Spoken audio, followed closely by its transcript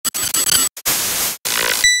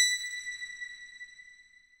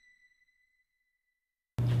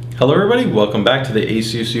Hello everybody, welcome back to the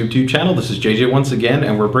ASUS YouTube channel. This is JJ once again,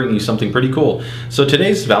 and we're bringing you something pretty cool. So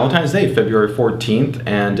today's Valentine's Day, February 14th,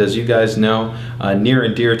 and as you guys know, near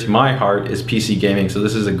and dear to my heart is PC gaming. So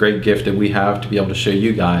this is a great gift that we have to be able to show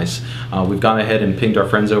you guys. We've gone ahead and pinged our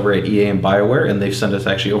friends over at EA and BioWare, and they've sent us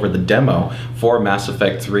actually over the demo for Mass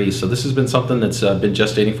Effect 3. So this has been something that's been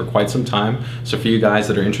gestating for quite some time. So for you guys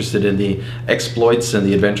that are interested in the exploits and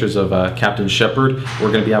the adventures of Captain Shepard,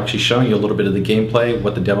 we're going to be actually showing you a little bit of the gameplay,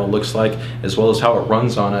 what the demo looks like, as well as how it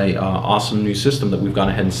runs on a awesome new system that we've gone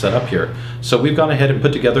ahead and set up here. So we've gone ahead and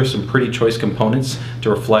put together some pretty choice components to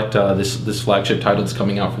reflect this flagship title that's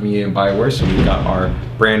coming out from EA and BioWare. So we've got our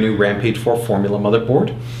brand new Rampage IV Formula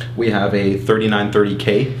motherboard. We have a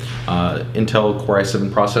 3930K Intel Core i7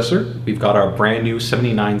 processor. We've got our brand new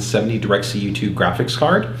 7970 DirectCU II graphics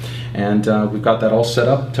card. And we've got that all set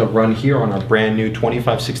up to run here on our brand new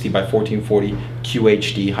 2560 by 1440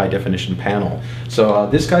 QHD High Definition panel. So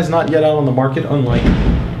this guy's not yet out on the market, unlike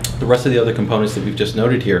the rest of the other components that we've just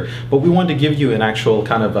noted here, but we wanted to give you an actual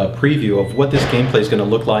kind of a preview of what this gameplay is going to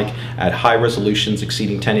look like at high resolutions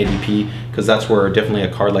exceeding 1080p, because that's where definitely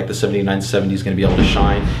a card like the 7970 is going to be able to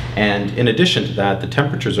shine. And in addition to that, the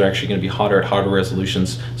temperatures are actually going to be hotter at hotter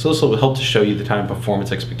resolutions, so this will help to show you the kind of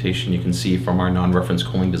performance expectation you can see from our non-reference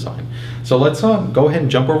cooling design. So let's go ahead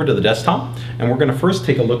and jump over to the desktop, and we're going to first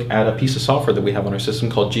take a look at a piece of software that we have on our system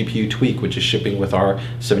called GPU Tweak, which is shipping with our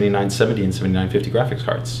 7970 and 7950 graphics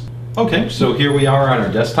cards. Okay, so here we are on our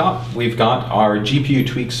desktop. We've got our GPU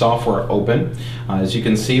Tweak software open. As you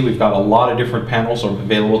can see, we've got a lot of different panels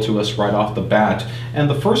available to us right off the bat. And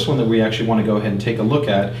the first one that we actually want to go ahead and take a look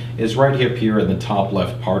at is right here in the top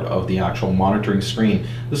left part of the actual monitoring screen.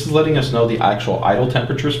 This is letting us know the actual idle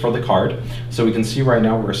temperatures for the card. So we can see right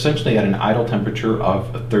now we're essentially at an idle temperature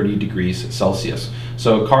of 30 degrees Celsius.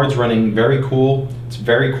 So card's running very cool. It's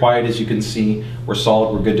very quiet, as you can see. We're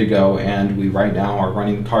solid, we're good to go, and we right now are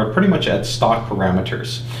running the card pretty much at stock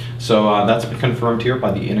parameters. So that's been confirmed here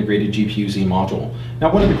by the integrated GPU-Z module.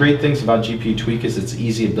 Now, one of the great things about GPU Tweak is its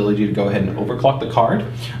easy ability to go ahead and overclock the card.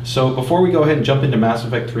 So before we go ahead and jump into Mass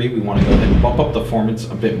Effect 3, we want to go ahead and bump up the performance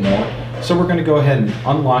a bit more. So we're going to go ahead and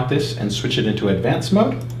unlock this and switch it into advanced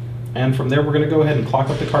mode. And from there, we're going to go ahead and clock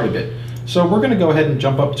up the card a bit. So we're going to go ahead and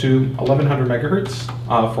jump up to 1100 megahertz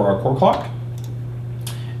for our core clock.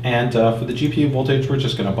 And for the GPU voltage, we're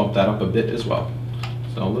just going to bump that up a bit as well.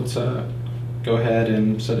 So let's go ahead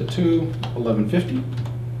and set it to 1150.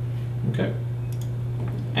 Okay.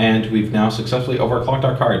 And we've now successfully overclocked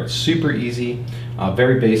our card. Super easy,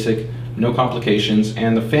 very basic, no complications.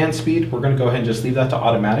 And the fan speed, we're going to go ahead and just leave that to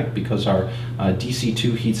automatic, because our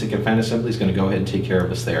DC2 heatsink and fan assembly is going to go ahead and take care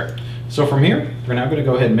of us there. So from here, we're now going to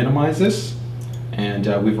go ahead and minimize this. And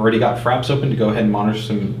we've already got Fraps open to go ahead and monitor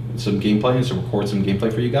some gameplay and to record some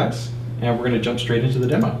gameplay for you guys. And we're going to jump straight into the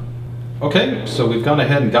demo. Okay, so we've gone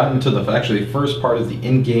ahead and gotten to the actually first part of the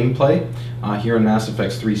in-game play here in Mass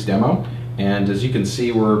Effect 3's demo. And as you can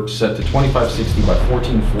see, we're set to 2560 by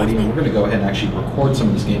 1440, and we're going to go ahead and actually record some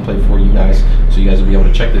of this gameplay for you guys, so you guys will be able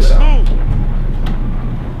to check this out.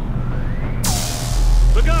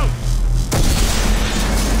 Look out!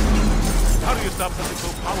 How do you stop something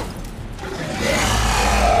so powerful?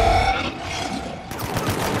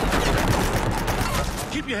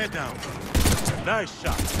 Keep your head down. Nice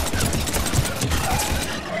shot.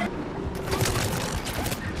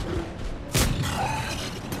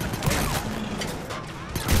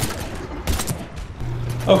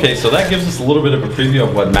 Okay, so that gives us a little bit of a preview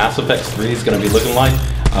of what Mass Effect 3 is going to be looking like.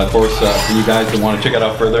 Of course, for you guys that want to check it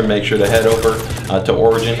out further, make sure to head over to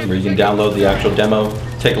Origin, where you can download the actual demo,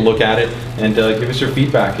 take a look at it, and give us your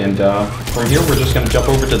feedback. And from here, we're just going to jump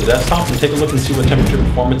over to the desktop and take a look and see what temperature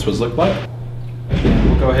performance was look like. And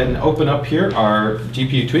we'll go ahead and open up here our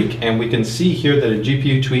GPU Tweak, and we can see here that a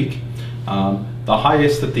GPU Tweak, the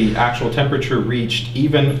highest that the actual temperature reached,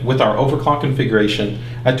 even with our overclock configuration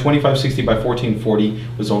at 2560 by 1440,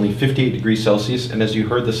 was only 58 degrees Celsius. And as you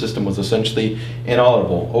heard, the system was essentially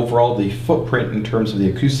inaudible. Overall, the footprint in terms of the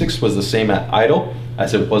acoustics was the same at idle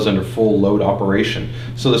as it was under full load operation.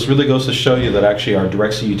 So this really goes to show you that actually our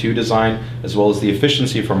DirectCU II design, as well as the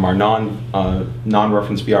efficiency from our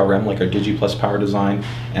non-reference VRM, like our DigiPlus power design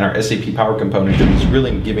and our SAP power component, is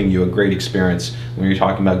really giving you a great experience when you're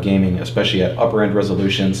talking about gaming, especially at upper end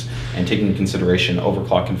resolutions and taking into consideration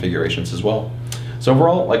overclock configurations as well. So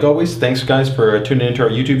overall, like always, thanks guys for tuning into our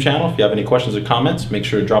YouTube channel. If you have any questions or comments, make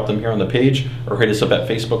sure to drop them here on the page or hit us up at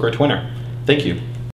Facebook or Twitter. Thank you.